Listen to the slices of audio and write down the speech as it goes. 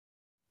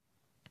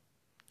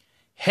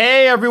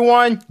Hey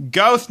everyone,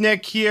 Ghost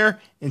Nick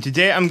here, and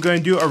today I'm going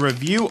to do a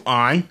review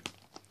on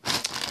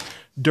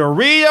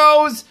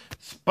Doritos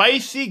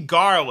Spicy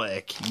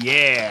Garlic.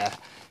 Yeah.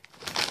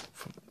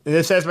 And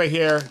it says right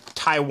here,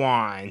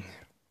 Taiwan.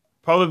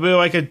 Probably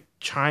like a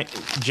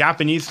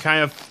Japanese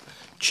kind of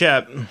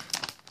chip.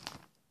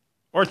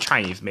 Or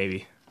Chinese,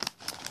 maybe.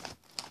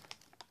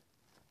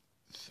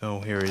 So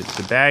here is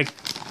the bag.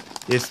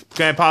 It's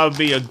going to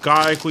probably be a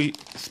garlicky,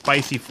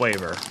 spicy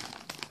flavor.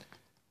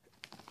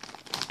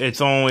 It's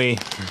only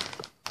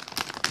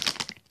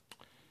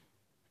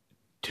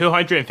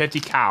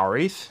 250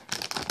 calories.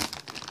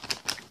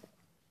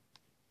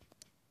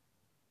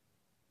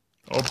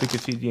 Hope you can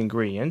see the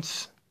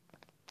ingredients.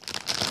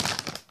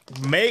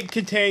 May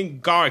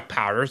contain garlic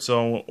powder,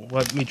 so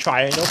let me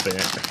try it and open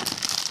it.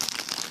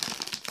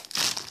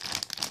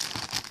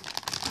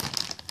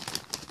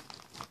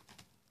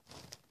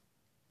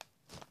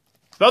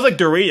 Smells like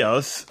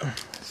Doritos.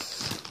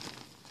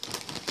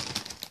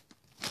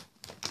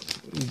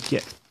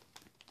 Get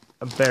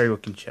a berry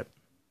looking chip.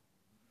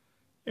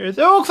 It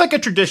looks like a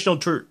traditional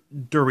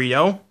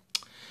Dorito.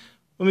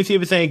 Let me see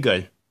if it's any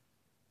good.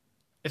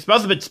 It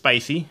smells a bit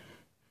spicy.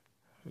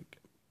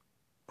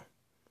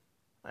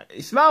 I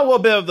smell a little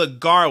bit of the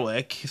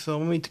garlic, so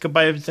let me take a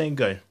bite if it's any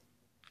good.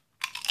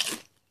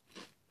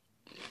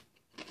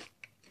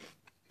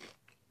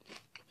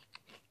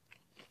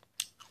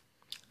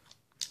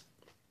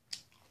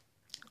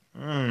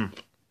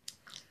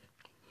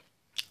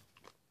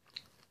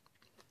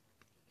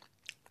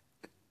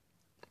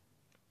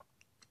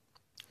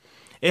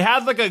 It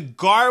has like a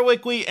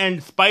garlicky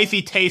and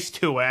spicy taste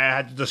to it. I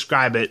had to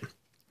describe it.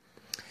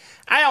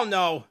 I don't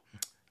know.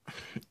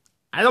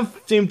 I don't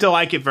seem to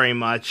like it very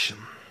much.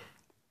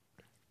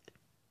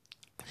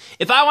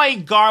 If I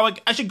like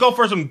garlic, I should go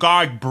for some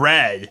garlic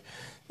bread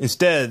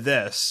instead of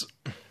this.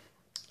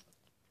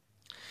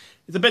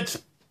 It's a bit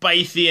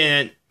spicy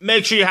and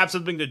make sure you have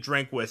something to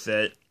drink with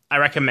it. I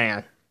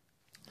recommend.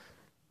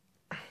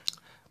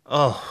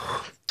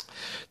 Oh.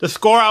 The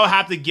score I would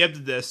have to give to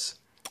this,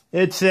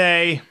 it's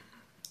a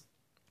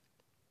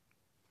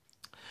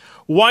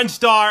 1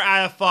 star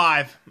out of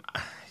 5.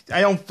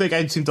 I don't think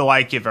I seem to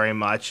like it very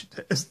much.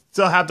 I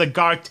still have the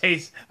garlic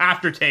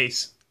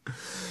aftertaste,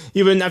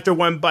 even after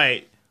one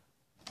bite.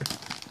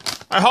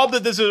 I hope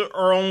that this is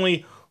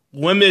only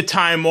limited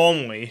time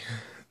only.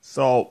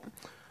 So,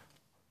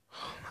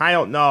 I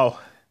don't know.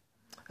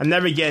 I'm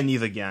never getting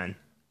these again.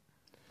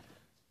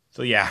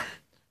 So yeah.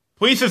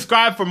 Please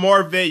subscribe for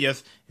more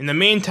videos. In the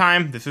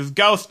meantime, this is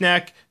Ghost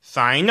Nick,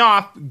 signing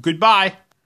off. Goodbye.